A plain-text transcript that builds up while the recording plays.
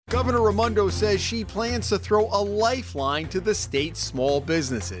Governor Raimondo says she plans to throw a lifeline to the state's small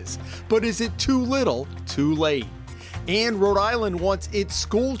businesses. But is it too little, too late? And Rhode Island wants its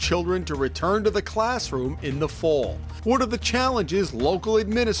school children to return to the classroom in the fall. What are the challenges local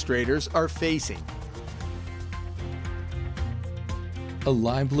administrators are facing? A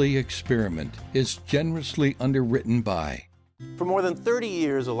Lively Experiment is generously underwritten by. For more than 30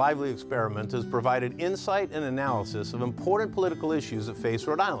 years, A Lively Experiment has provided insight and analysis of important political issues that face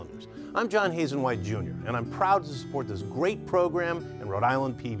Rhode Islanders. I'm John Hazen White Jr., and I'm proud to support this great program in Rhode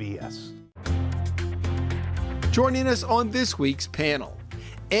Island PBS. Joining us on this week's panel,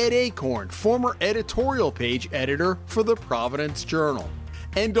 Ed Acorn, former editorial page editor for the Providence Journal,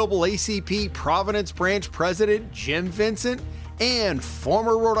 NAACP Providence Branch President Jim Vincent, and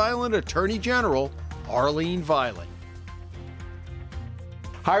former Rhode Island Attorney General Arlene Violet.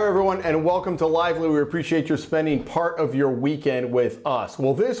 Hi, everyone, and welcome to Lively. We appreciate you spending part of your weekend with us.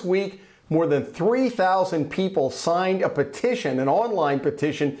 Well, this week, more than 3,000 people signed a petition, an online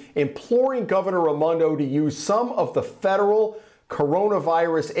petition, imploring Governor Raimondo to use some of the federal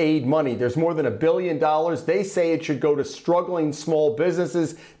coronavirus aid money. There's more than $1 billion. They say it should go to struggling small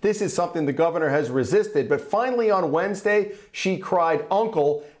businesses. This is something the governor has resisted. But finally on Wednesday, she cried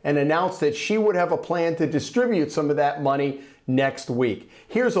uncle and announced that she would have a plan to distribute some of that money next week.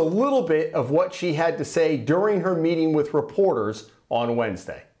 Here's a little bit of what she had to say during her meeting with reporters on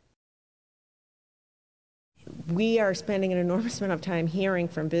Wednesday. We are spending an enormous amount of time hearing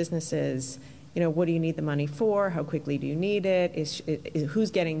from businesses, what do you need the money for? How quickly do you need it?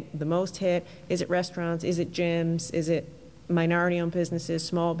 Who's getting the most hit? Is it restaurants? Is it gyms? Is it minority-owned businesses,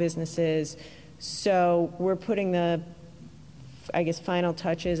 small businesses? So we're putting the, final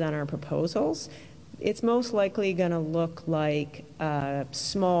touches on our proposals. It's most likely going to look like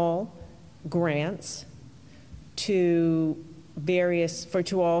small grants to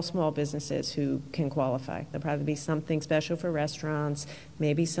all small businesses who can qualify. There'll probably be something special for restaurants,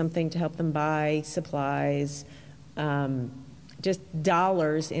 maybe something to help them buy supplies, just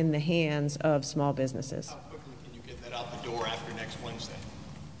dollars in the hands of small businesses. How quickly can you get that out the door after next Wednesday?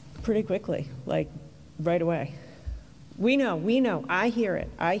 Pretty quickly, like right away. We know. I hear it.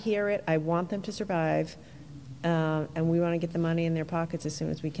 I want them to survive, and we want to get the money in their pockets as soon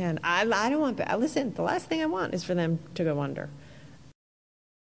as we can. I don't want, listen, the last thing I want is for them to go under.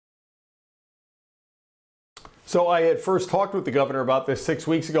 So I had first talked with the governor about this 6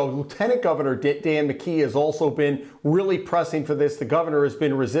 weeks ago. Lieutenant Governor Dan McKee has also been really pressing for this. The governor has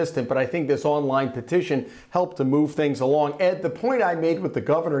been resistant, but I think this online petition helped to move things along. Ed, the point I made with the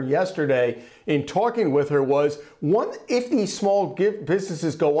governor yesterday in talking with her was, if these small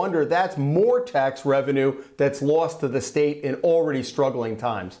businesses go under, that's more tax revenue that's lost to the state in already struggling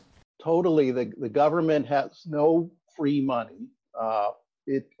times. Totally. The government has no free money.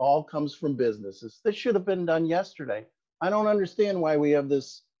 It all comes from businesses. This should have been done yesterday. I don't understand why we have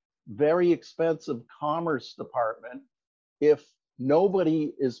this very expensive commerce department if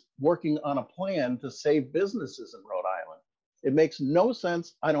nobody is working on a plan to save businesses in Rhode Island. It makes no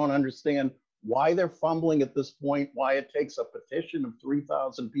sense. I don't understand why they're fumbling at this point, why it takes a petition of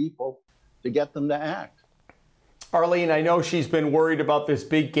 3,000 people to get them to act. Arlene, I know she's been worried about this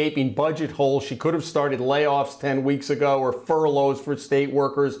big gaping budget hole. She could have started layoffs 10 weeks ago or furloughs for state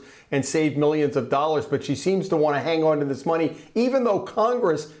workers and saved millions of dollars, but she seems to want to hang on to this money, even though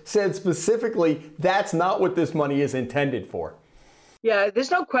Congress said specifically that's not what this money is intended for. Yeah,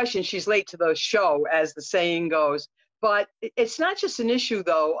 there's no question she's late to the show, as the saying goes. But it's not just an issue,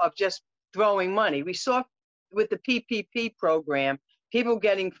 though, of just throwing money. We saw with the PPP program, people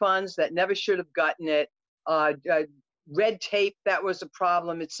getting funds that never should have gotten it. Red tape that was a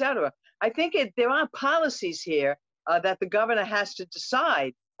problem, etc. I think there are policies here that the governor has to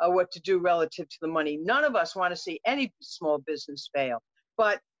decide what to do relative to the money. None of us want to see any small business fail,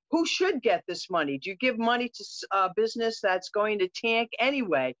 but who should get this money? Do you give money to a business that's going to tank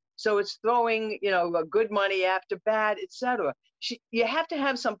anyway? So it's throwing, good money after bad, etc. You have to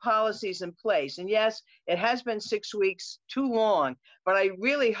have some policies in place. And yes, it has been 6 weeks too long, but I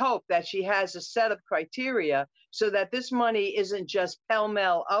really hope that she has a set of criteria so that this money isn't just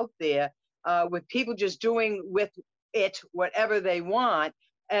pell-mell out there with people just doing with it whatever they want,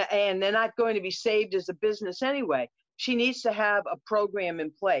 and they're not going to be saved as a business anyway. She needs to have a program in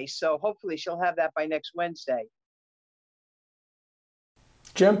place. So hopefully she'll have that by next Wednesday.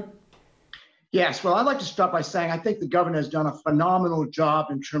 Jim? Yes, well, I'd like to start by saying I think the governor has done a phenomenal job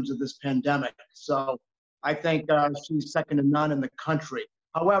in terms of this pandemic. So I think she's second to none in the country.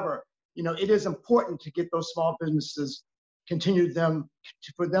 However, it is important to get those small businesses,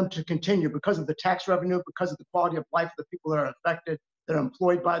 for them to continue because of the tax revenue, because of the quality of life of the people that are affected. that are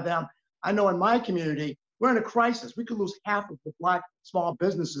employed by them. I know in my community, we're in a crisis. We could lose half of the Black small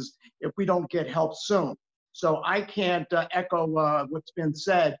businesses if we don't get help soon. So I can't echo what's been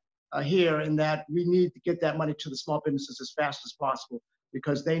said here, in that we need to get that money to the small businesses as fast as possible,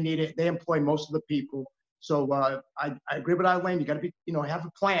 because they need it. They employ most of the people. So I agree with Eileen. You got to be, have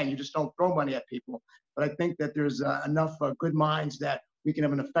a plan. You just don't throw money at people. But I think that there's enough good minds that we can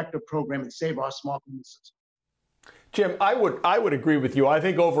have an effective program and save our small businesses. Jim, I would agree with you. I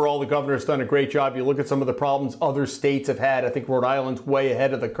think overall the governor's done a great job. You look at some of the problems other states have had. I think Rhode Island's way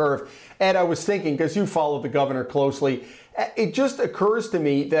ahead of the curve. And I was thinking, because you follow the governor closely, it just occurs to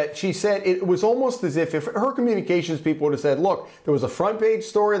me that she said it was almost as if her communications people would have said, look, there was a front page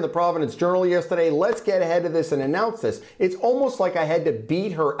story in the Providence Journal yesterday. Let's get ahead of this and announce this. It's almost like I had to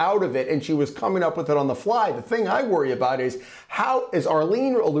beat her out of it, and she was coming up with it on the fly. The thing I worry about is how, as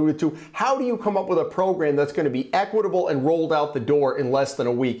Arlene alluded to, how do you come up with a program that's going to be equitable and rolled out the door in less than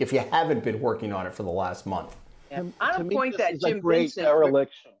a week if you haven't been working on it for the last month? On a point that Jim Vincent...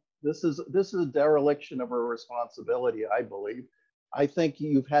 dereliction. This is a dereliction of her responsibility, I believe. I think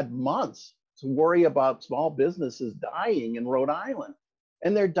you've had months to worry about small businesses dying in Rhode Island,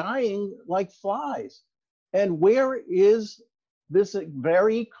 and they're dying like flies. And where is this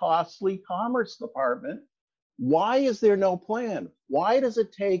very costly Commerce Department? Why is there no plan? Why does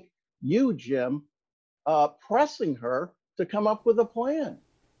it take you, Jim, pressing her to come up with a plan?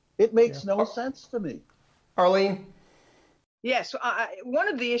 It makes no sense to me. Arlene? Yes, one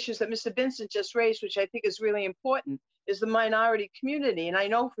of the issues that Mr. Vincent just raised, which I think is really important, is the minority community. And I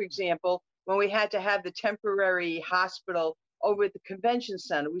know, for example, when we had to have the temporary hospital over at the convention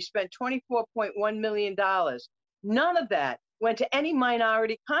center, we spent $24.1 million. None of that went to any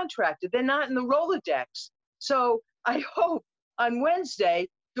minority contractor. They're not in the Rolodex. So I hope on Wednesday,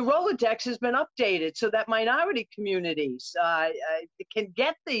 the Rolodex has been updated so that minority communities can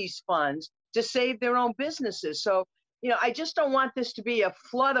get these funds to save their own businesses. So, I just don't want this to be a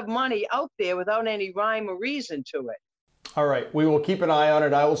flood of money out there without any rhyme or reason to it. All right. We will keep an eye on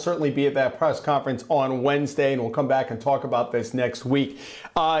it. I will certainly be at that press conference on Wednesday, and we'll come back and talk about this next week.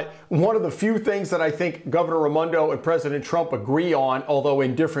 One of the few things that I think Governor Raimondo and President Trump agree on, although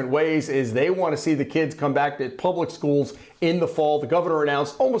in different ways, is they want to see the kids come back to public schools in the fall. The governor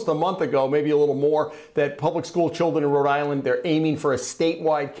announced almost a month ago, maybe a little more, that public school children in Rhode Island, they're aiming for a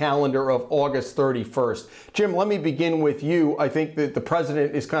statewide calendar of August 31st. Jim, let me begin with you. I think that the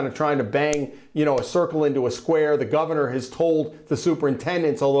president is kind of trying to bang, a circle into a square. The governor has told the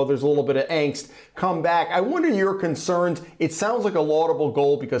superintendents, although there's a little bit of angst, come back. I wonder your concerns. It sounds like a laudable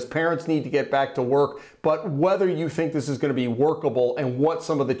goal because parents need to get back to work, but whether you think this is going to be workable and what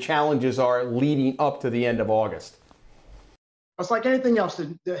some of the challenges are leading up to the end of August. It's like anything else,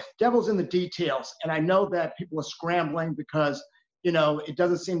 the devil's in the details. And I know that people are scrambling because, it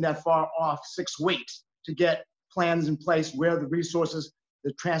doesn't seem that far off 6 weeks to get plans in place, where the resources,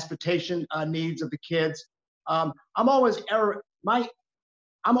 the transportation needs of the kids. I'm always looking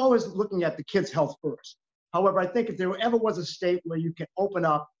at the kids' health first. However, I think if there ever was a state where you can open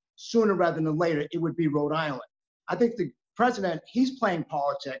up sooner rather than later, it would be Rhode Island. I think the president, he's playing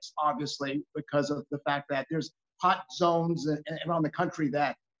politics, obviously, because of the fact that there's hot zones around the country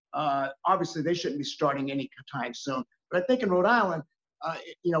that obviously they shouldn't be starting any time soon. But I think in Rhode Island,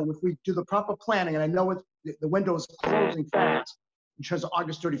 if we do the proper planning, and I know the window is closing fast in terms of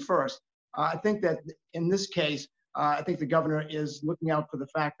August 31st, I think that in this case, I think the governor is looking out for the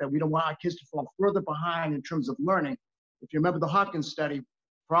fact that we don't want our kids to fall further behind in terms of learning. If you remember the Hopkins study,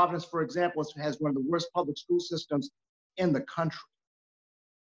 Providence, for example, has one of the worst public school systems in the country.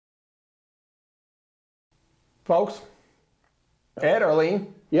 Folks? Ed,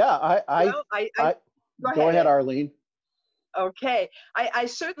 Arlene? Yeah, go ahead, Arlene. Okay. I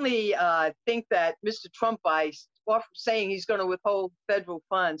certainly think that Mr. Trump, by saying he's going to withhold federal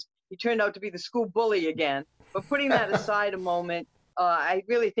funds, he turned out to be the school bully again. But putting that aside a moment, I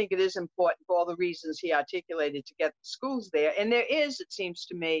really think it is important for all the reasons he articulated to get the schools there. And there is, it seems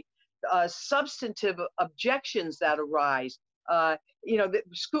to me, substantive objections that arise. The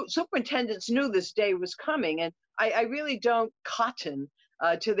school superintendents knew this day was coming, and I really don't cotton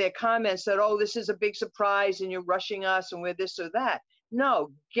to their comments that, oh, this is a big surprise and you're rushing us and we're this or that.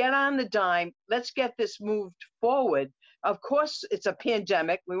 No, get on the dime. Let's get this moved forward. Of course, it's a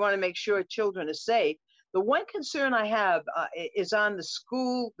pandemic. We want to make sure children are safe. The one concern I have is on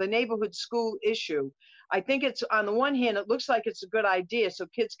the neighborhood school issue. I think it's, on the one hand, it looks like it's a good idea so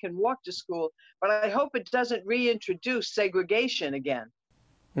kids can walk to school, but I hope it doesn't reintroduce segregation again.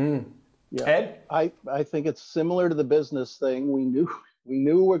 Yeah. Ed? I think it's similar to the business thing. We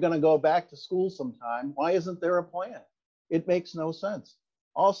knew we're going to go back to school sometime. Why isn't there a plan? It makes no sense.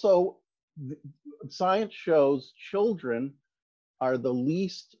 Also, science shows children are the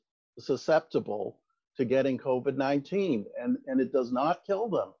least susceptible to getting COVID-19, and it does not kill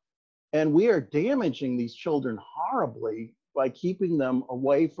them. And we are damaging these children horribly by keeping them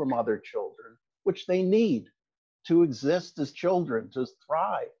away from other children, which they need to exist as children, to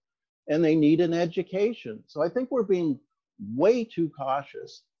thrive. And they need an education. So I think we're being way too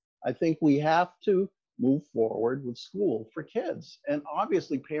cautious. I think we have to move forward with school for kids. And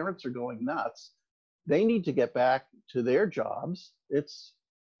obviously parents are going nuts. They need to get back to their jobs. It's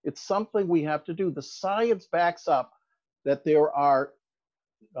something we have to do. The science backs up that there are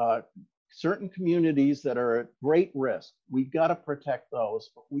certain communities that are at great risk. We've got to protect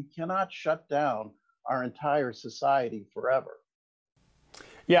those, but we cannot shut down our entire society forever.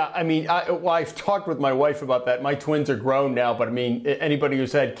 Yeah, I mean, I've talked with my wife about that. My twins are grown now, but I mean, anybody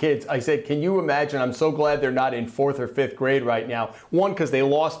who's had kids, I said, can you imagine? I'm so glad they're not in 4th or 5th grade right now. One, because they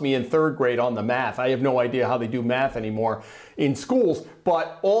lost me in 3rd grade on the math. I have no idea how they do math anymore in schools,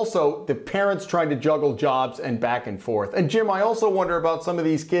 but also the parents trying to juggle jobs and back and forth. And Jim, I also wonder about some of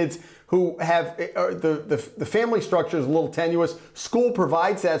these kids who have the family structure is a little tenuous. School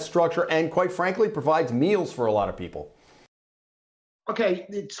provides that structure and, quite frankly, provides meals for a lot of people. Okay,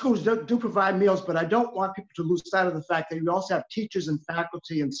 the schools do provide meals, but I don't want people to lose sight of the fact that you also have teachers and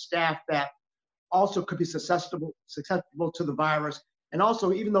faculty and staff that also could be susceptible to the virus. And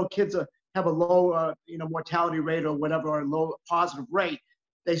also, even though kids have a low mortality rate or whatever, or a low positive rate,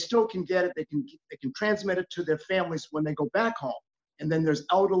 they still can get it. They can transmit it to their families when they go back home. And then there's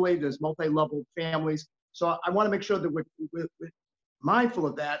elderly, there's multi-level families. So I want to make sure that we're mindful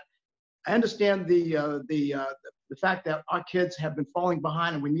of that. I understand the fact that our kids have been falling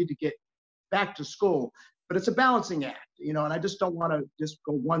behind and we need to get back to school, but it's a balancing act, and I just don't want to just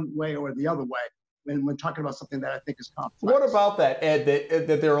go one way or the other way when talking about something that I think is complex. What about that, Ed,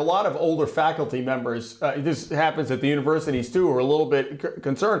 that there are a lot of older faculty members, this happens at the universities too, who are a little bit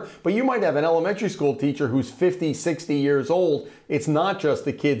concerned, but you might have an elementary school teacher who's 50, 60 years old. It's not just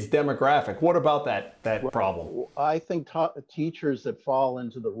the kid's demographic. What about that problem? I think teachers that fall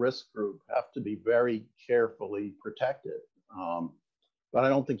into the risk group have to be very carefully protected. But I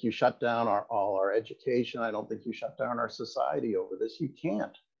don't think you shut down all our education. I don't think you shut down our society over this. You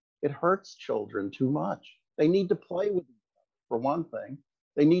can't. It hurts children too much. They need to play with each other, for one thing.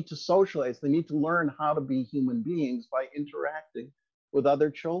 They need to socialize. They need to learn how to be human beings by interacting with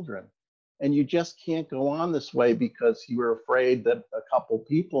other children. And you just can't go on this way because you are afraid that a couple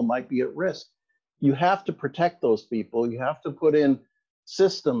people might be at risk. You have to protect those people. You have to put in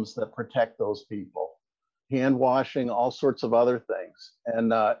systems that protect those people, hand washing, all sorts of other things.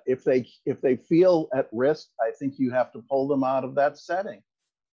 And if they feel at risk, I think you have to pull them out of that setting.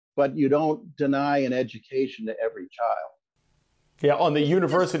 But you don't deny an education to every child. Yeah, on the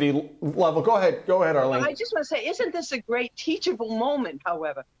university level. Go ahead, Arlene. I just want to say, isn't this a great teachable moment,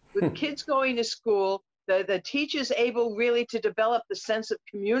 however? With kids going to school, the teachers able really to develop the sense of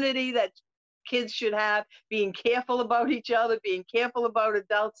community that kids should have, being careful about each other, being careful about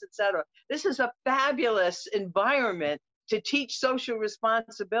adults, etc. This is a fabulous environment to teach social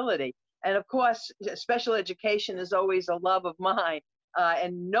responsibility. And of course, special education is always a love of mine.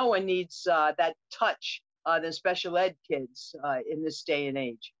 And no one needs that touch than special ed kids in this day and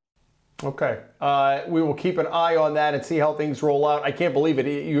age. Okay. We will keep an eye on that and see how things roll out. I can't believe it.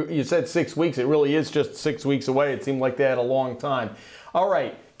 You said 6 weeks. It really is just 6 weeks away. It seemed like they had a long time. All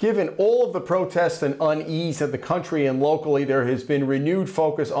right. Given all of the protests and unease of the country and locally, there has been renewed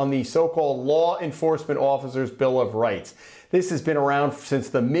focus on the so-called Law Enforcement Officers' Bill of Rights. This has been around since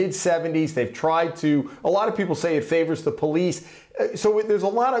the mid-'70s. They've tried to, a lot of people say it favors the police. So there's a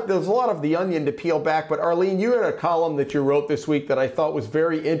lot of the onion to peel back. But Arlene, you had a column that you wrote this week that I thought was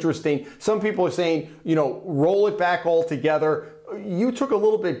very interesting. Some people are saying, roll it back altogether. You took a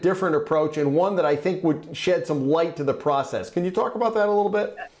little bit different approach, and one that I think would shed some light to the process. Can you talk about that a little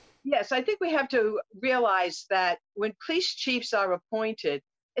bit? Yes, I think we have to realize that when police chiefs are appointed,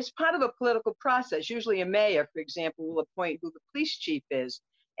 it's part of a political process. Usually a mayor, for example, will appoint who the police chief is.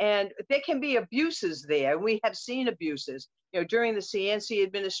 And there can be abuses there. We have seen abuses. During the CNC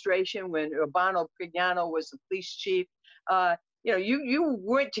administration, when Urbano Prignano was the police chief, you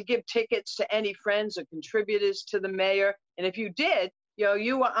weren't to give tickets to any friends or contributors to the mayor. And if you did,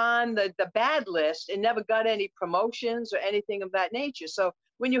 you were on the bad list and never got any promotions or anything of that nature. So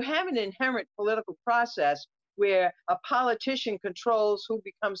when you have an inherent political process where a politician controls who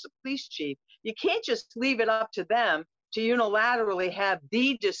becomes the police chief, you can't just leave it up to them to unilaterally have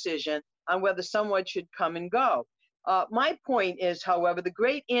the decision on whether someone should come and go. My point is, however, the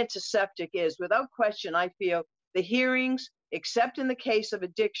great antiseptic is, without question, I feel the hearings, except in the case of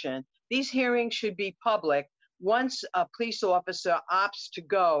addiction, these hearings should be public once a police officer opts to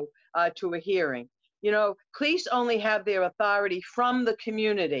go to a hearing. You know, police only have their authority from the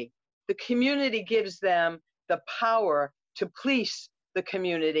community. The community gives them the power to police the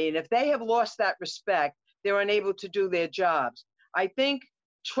community. And if they have lost that respect, they're unable to do their jobs. I think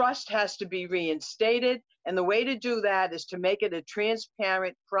trust has to be reinstated. And the way to do that is to make it a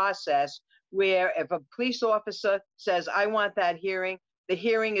transparent process where if a police officer says, I want that hearing, the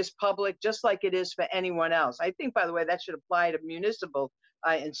hearing is public, just like it is for anyone else. I think, by the way, that should apply to municipal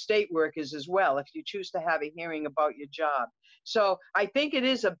and state workers as well, if you choose to have a hearing about your job. So I think it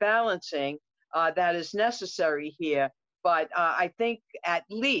is a balancing that is necessary here. But I think at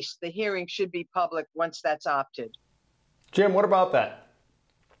least the hearing should be public once that's opted. Jim, what about that?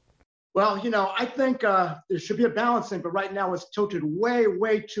 Well, you know, I think there should be a balancing, but right now it's tilted way,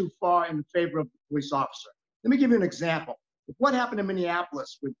 way too far in favor of the police officer. Let me give you an example. What happened in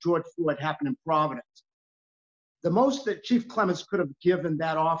Minneapolis with George Floyd happened in Providence. The most that Chief Clements could have given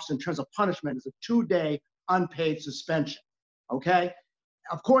that officer in terms of punishment is a 2-day unpaid suspension, okay?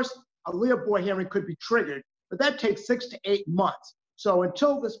 Of course, a Leah Boy hearing could be triggered, but that takes 6 to 8 months. So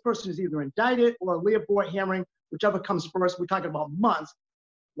until this person is either indicted or a Leah Boy hearing, whichever comes first, we're talking about months.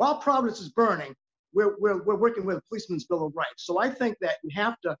 While Providence is burning, we're working with a policeman's bill of rights. So I think that we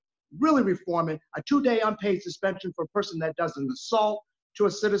have to really reform it. A 2-day unpaid suspension for a person that does an assault to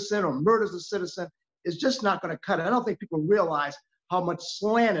a citizen or murders a citizen is just not going to cut it. I don't think people realize how much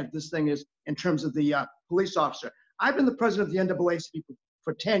slanted this thing is in terms of the police officer. I've been the president of the NAACP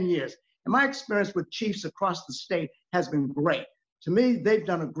for 10 years, and my experience with chiefs across the state has been great. To me, they've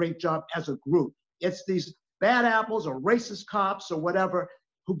done a great job as a group. It's these bad apples or racist cops or whatever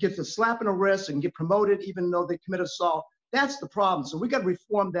who get the slap in the wrist and get promoted even though they commit assault. That's the problem. So we got to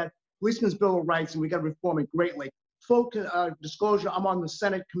reform that Policeman's Bill of Rights, and we got to reform it greatly. Full disclosure, I'm on the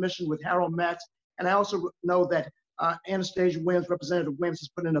Senate Commission with Harold Metz, and I also know that Anastasia Williams, Representative Williams, has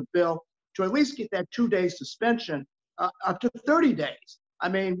put in a bill to at least get that 2-day suspension up to 30 days. I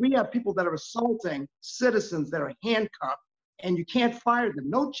mean, we have people that are assaulting citizens that are handcuffed, and you can't fire them.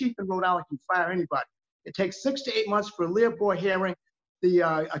 No chief in Rhode Island can fire anybody. It takes 6 to 8 months for a Leah Boy hearing.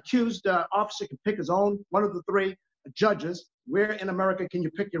 The accused officer can pick his own, one of the 3 judges. Where in America can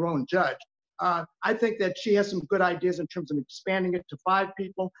you pick your own judge? I think that she has some good ideas in terms of expanding it to 5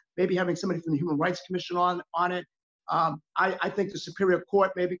 people, maybe having somebody from the Human Rights Commission on it. I think the Superior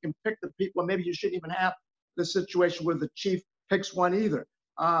Court maybe can pick the people, and maybe you shouldn't even have the situation where the chief picks one either.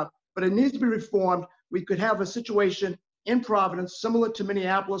 But it needs to be reformed. We could have a situation in Providence, similar to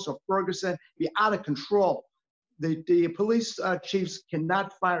Minneapolis or Ferguson, be out of control. The police chiefs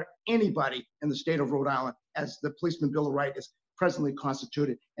cannot fire anybody in the state of Rhode Island as the Policeman Bill of Rights is presently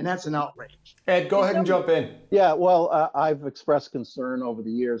constituted, and that's an outrage. Ed, go ahead and jump in. Yeah, well, I've expressed concern over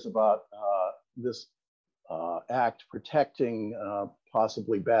the years about this act protecting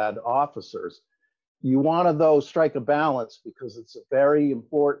possibly bad officers. You want to, though, strike a balance, because it's very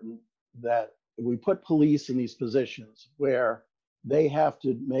important that we put police in these positions where they have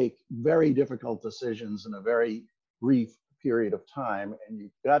to make very difficult decisions in a very brief period of time, and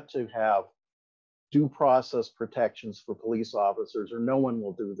you've got to have due process protections for police officers, or no one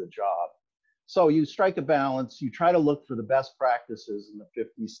will do the job. So you strike a balance. You try to look for the best practices in the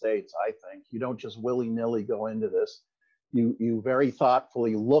 50 states, I think. You don't just willy-nilly go into this. You very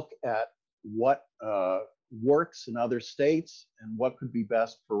thoughtfully look at what works in other states and what could be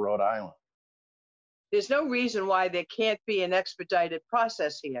best for Rhode Island. There's no reason why there can't be an expedited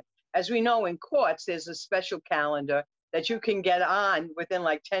process here. As we know, in courts, there's a special calendar that you can get on within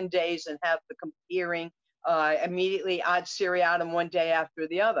like 10 days and have the hearing immediately ad seriatim one day after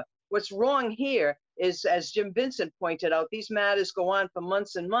the other. What's wrong here is, as Jim Vincent pointed out, these matters go on for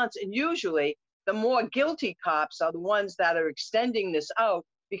months and months, and usually the more guilty cops are the ones that are extending this out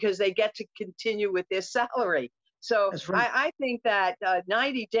because they get to continue with their salary. So right. I think that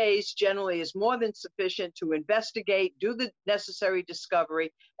 90 days generally is more than sufficient to investigate, do the necessary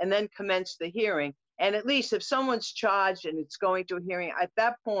discovery, and then commence the hearing. And at least if someone's charged and it's going to a hearing, at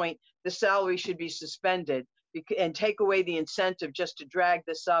that point, the salary should be suspended and take away the incentive just to drag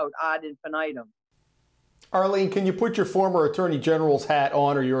this out ad infinitum. Arlene, can you put your former Attorney General's hat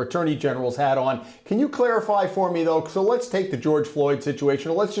on, or your Attorney General's hat on? Can you clarify for me, though? So let's take the George Floyd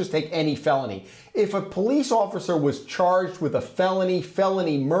situation, or let's just take any felony. If a police officer was charged with a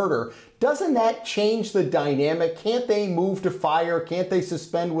felony murder, doesn't that change the dynamic? Can't they move to fire? Can't they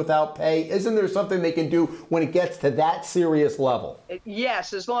suspend without pay? Isn't there something they can do when it gets to that serious level?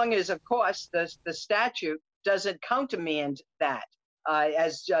 Yes, as long as, of course, the statute doesn't countermand that,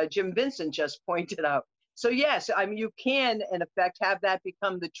 as Jim Vincent just pointed out. So yes, I mean, you can, in effect, have that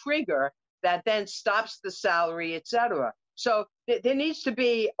become the trigger that then stops the salary, et cetera. So there needs to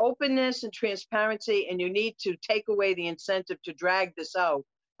be openness and transparency, and you need to take away the incentive to drag this out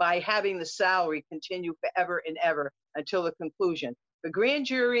by having the salary continue forever and ever until the conclusion. The grand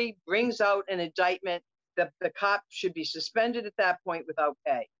jury brings out an indictment. The cop should be suspended at that point without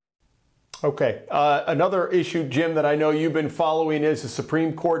pay. Okay. Another issue, Jim, that I know you've been following is the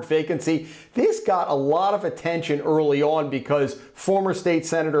Supreme Court vacancy. This got a lot of attention early on because former State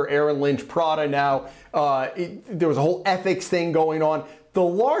Senator Aaron Lynch Prada now, there was a whole ethics thing going on. The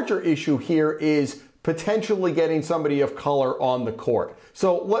larger issue here is potentially getting somebody of color on the court.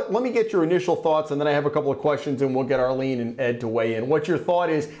 So let me get your initial thoughts, and then I have a couple of questions, and we'll get Arlene and Ed to weigh in. What your thought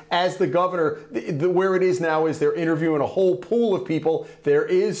is, as the governor, where it is now is they're interviewing a whole pool of people. There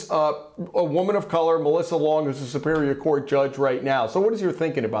is a woman of color, Melissa Long, who's a Superior Court judge right now. So what is your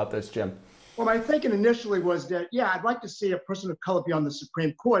thinking about this, Jim? Well, my thinking initially was that, yeah, I'd like to see a person of color be on the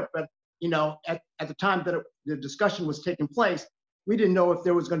Supreme Court, but, you know, at the time that the discussion was taking place, we didn't know if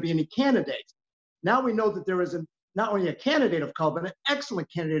there was going to be any candidates. Now we know that there is not only a candidate of color, but an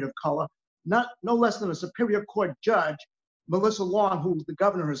excellent candidate of color, no less than a Superior Court judge, Melissa Long, who the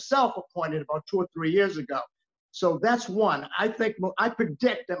governor herself appointed about 2 or 3 years ago. So that's one. I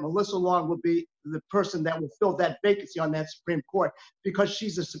predict that Melissa Long will be the person that will fill that vacancy on that Supreme Court because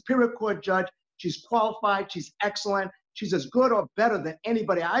she's a Superior Court judge. She's qualified. She's excellent. She's as good or better than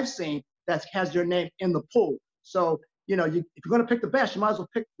anybody I've seen that has their name in the pool. So, you know, if you're going to pick the best, you might as well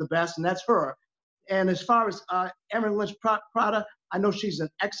pick the best, and that's her. And as far as Aaron Lynch Prada, I know she's an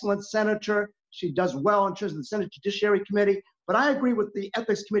excellent senator. She does well in terms of the Senate Judiciary Committee. But I agree with the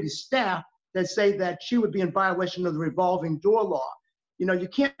Ethics Committee staff that say that she would be in violation of the revolving door law. You know, you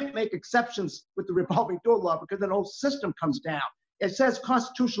can't make exceptions with the revolving door law because then the whole system comes down. It says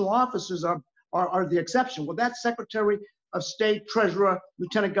constitutional officers are the exception. Well, that's Secretary of State, Treasurer,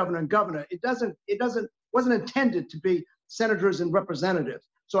 Lieutenant Governor, and Governor. It wasn't intended to be senators and representatives.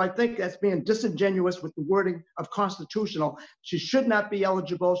 So I think that's being disingenuous with the wording of constitutional. She should not be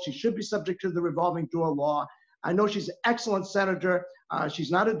eligible. She should be subject to the revolving door law. I know she's an excellent senator. She's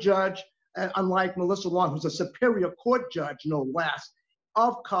not a judge, unlike Melissa Long, who's a Superior Court judge, no less,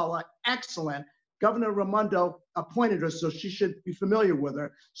 of color, excellent. Governor Raimondo appointed her, so she should be familiar with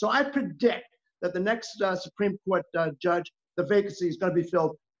her. So I predict that the next Supreme Court judge, the vacancy is going to be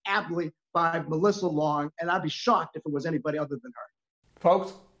filled aptly by Melissa Long, and I'd be shocked if it was anybody other than her.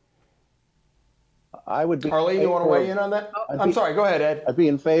 Folks? I would be. Arlene, you want to weigh in on that? I'm sorry, go ahead, Ed. I'd be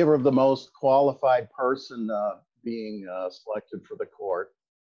in favor of the most qualified person being selected for the court.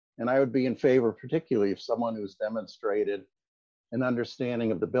 And I would be in favor, particularly of someone who's demonstrated an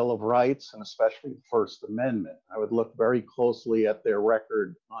understanding of the Bill of Rights and especially the First Amendment. I would look very closely at their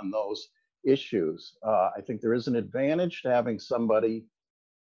record on those issues. I think there is an advantage to having somebody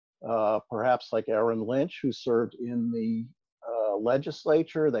perhaps like Aaron Lynch, who served in the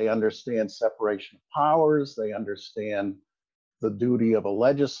legislature. They understand separation of powers. They understand the duty of a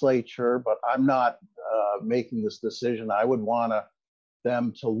legislature, but I'm not making this decision. I would want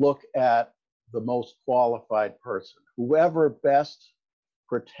them to look at the most qualified person, whoever best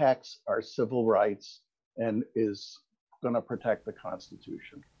protects our civil rights and is going to protect the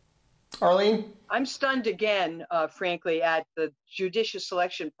Constitution. Arlene? I'm stunned again, frankly, at the judicial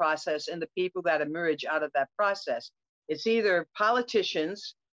selection process and the people that emerge out of that process. It's either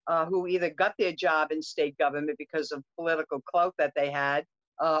politicians who either got their job in state government because of political clout that they had,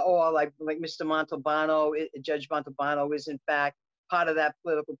 or like Mr. Montalbano, Judge Montalbano is in fact part of that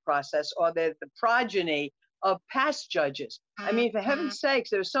political process, or they're the progeny of past judges. I mean, for heaven's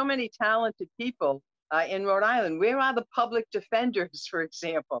sakes, there are so many talented people in Rhode Island. Where are the public defenders, for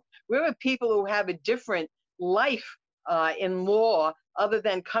example? Where are people who have a different life in law other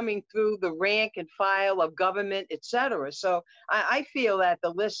than coming through the rank and file of government, et cetera? So I feel that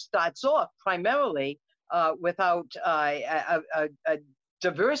the list starts off primarily without a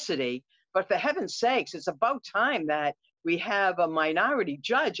diversity, but for heaven's sakes, it's about time that we have a minority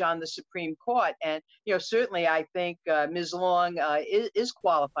judge on the Supreme Court. And, you know, certainly I think Ms. Long is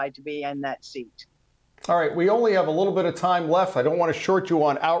qualified to be in that seat. All right, we only have a little bit of time left. I don't want to short you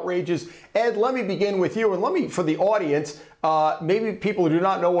on outrages. Ed, let me begin with you. And let me, for the audience, maybe people who do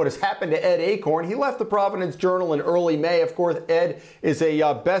not know what has happened to Ed Acorn. He left the Providence Journal in early May. Of course, Ed is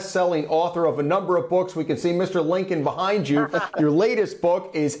a best-selling author of a number of books. We can see Mr. Lincoln behind you. Your latest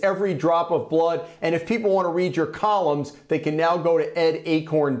book is Every Drop of Blood. And if people want to read your columns, they can now go to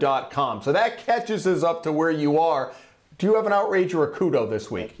edacorn.com. So that catches us up to where you are. Do you have an outrage or a kudo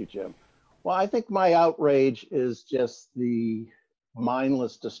this week? Thank you, Jim. Well, I think my outrage is just the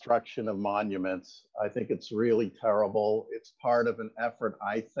mindless destruction of monuments. I think it's really terrible. It's part of an effort,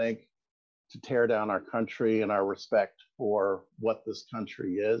 I think, to tear down our country and our respect for what this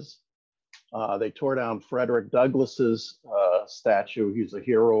country is. They tore down Frederick Douglass's statue. He's a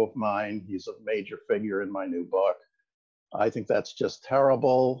hero of mine. He's a major figure in my new book. I think that's just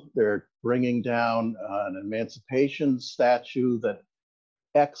terrible. They're bringing down an emancipation statue that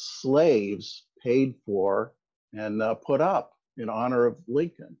ex-slaves paid for and put up in honor of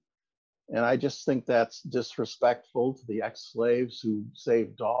Lincoln. And I just think that's disrespectful to the ex-slaves who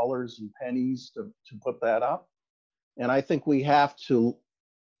saved dollars and pennies to put that up. And I think we have to,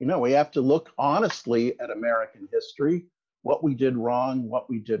 we have to look honestly at American history, what we did wrong, what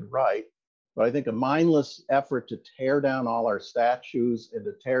we did right. But I think a mindless effort to tear down all our statues and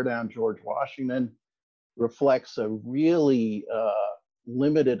to tear down George Washington reflects a really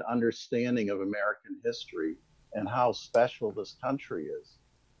limited understanding of American history and how special this country is.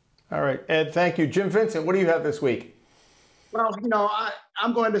 All right, Ed, thank you. Jim Vincent, what do you have this week? Well,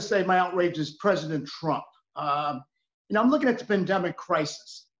 I'm going to say my outrage is President Trump. I'm looking at the pandemic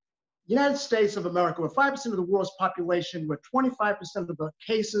crisis. United States of America, with 5% of the world's population, with 25% of the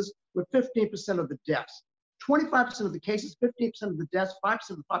cases, with 15% of the deaths. 25% of the cases, 15% of the deaths, 5%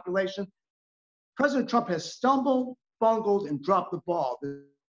 of the population. President Trump has stumbled, bungled, and dropped the ball.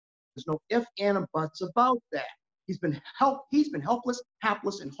 There's no ifs, and buts about that. He's been helpless,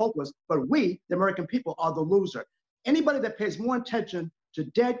 hapless, and hopeless, but we, the American people, are the loser. Anybody that pays more attention to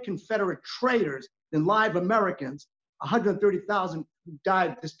dead Confederate traitors than live Americans, 130,000 who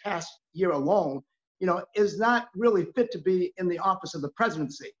died this past year alone, is not really fit to be in the office of the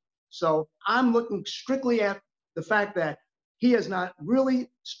presidency. So I'm looking strictly at the fact that he has not really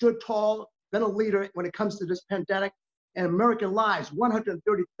stood tall, been a leader when it comes to this pandemic, and American lives,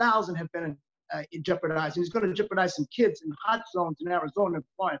 130,000 have been jeopardized. And he's going to jeopardize some kids in hot zones in Arizona and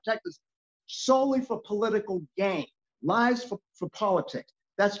Florida, Texas, solely for political gain, lives for politics.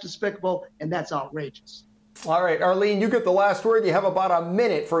 That's despicable, and that's outrageous. All right, Arlene, you get the last word. You have about a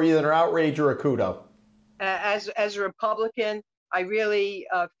minute for either an outrage or a kudo. As a Republican, I really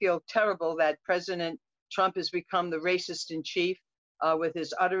feel terrible that President Trump has become the racist in chief with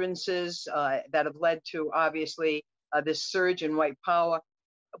his utterances that have led to, obviously, this surge in white power.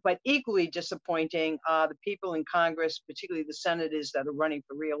 But equally disappointing, the people in Congress, particularly the senators that are running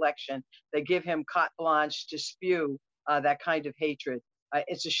for re-election, they give him carte blanche to spew that kind of hatred.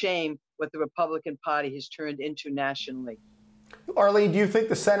 It's a shame what the Republican Party has turned into nationally. Arlene, do you think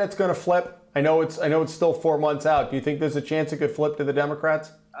the Senate's going to flip? I know it's still 4 months out. Do you think there's a chance it could flip to the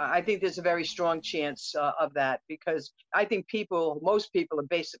Democrats? I think there's a very strong chance of that, because I think most people are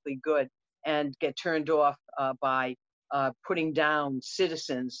basically good and get turned off by putting down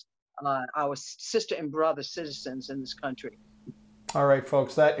citizens, our sister and brother citizens in this country. All right,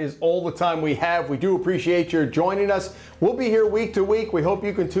 folks, that is all the time we have. We do appreciate your joining us. We'll be here week to week. We hope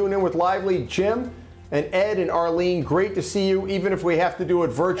you can tune in with Lively. Jim and Ed and Arlene, great to see you, even if we have to do it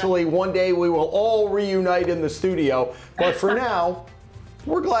virtually. One day we will all reunite in the studio. But for now,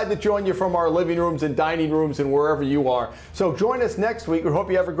 we're glad to join you from our living rooms and dining rooms and wherever you are. So join us next week. We hope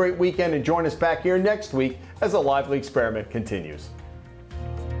you have a great weekend, and join us back here next week as the Lively experiment continues.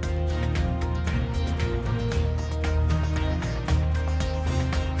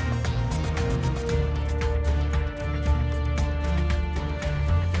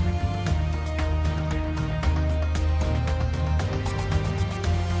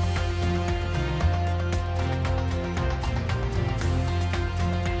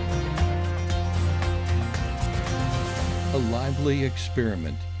 A Lively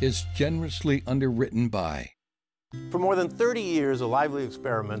experiment is generously underwritten by. For more than 30 years, a Lively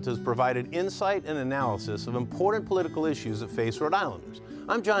experiment has provided insight and analysis of important political issues that face Rhode Islanders.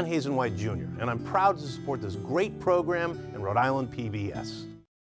 I'm John Hazen White Jr., and I'm proud to support this great program in Rhode Island PBS.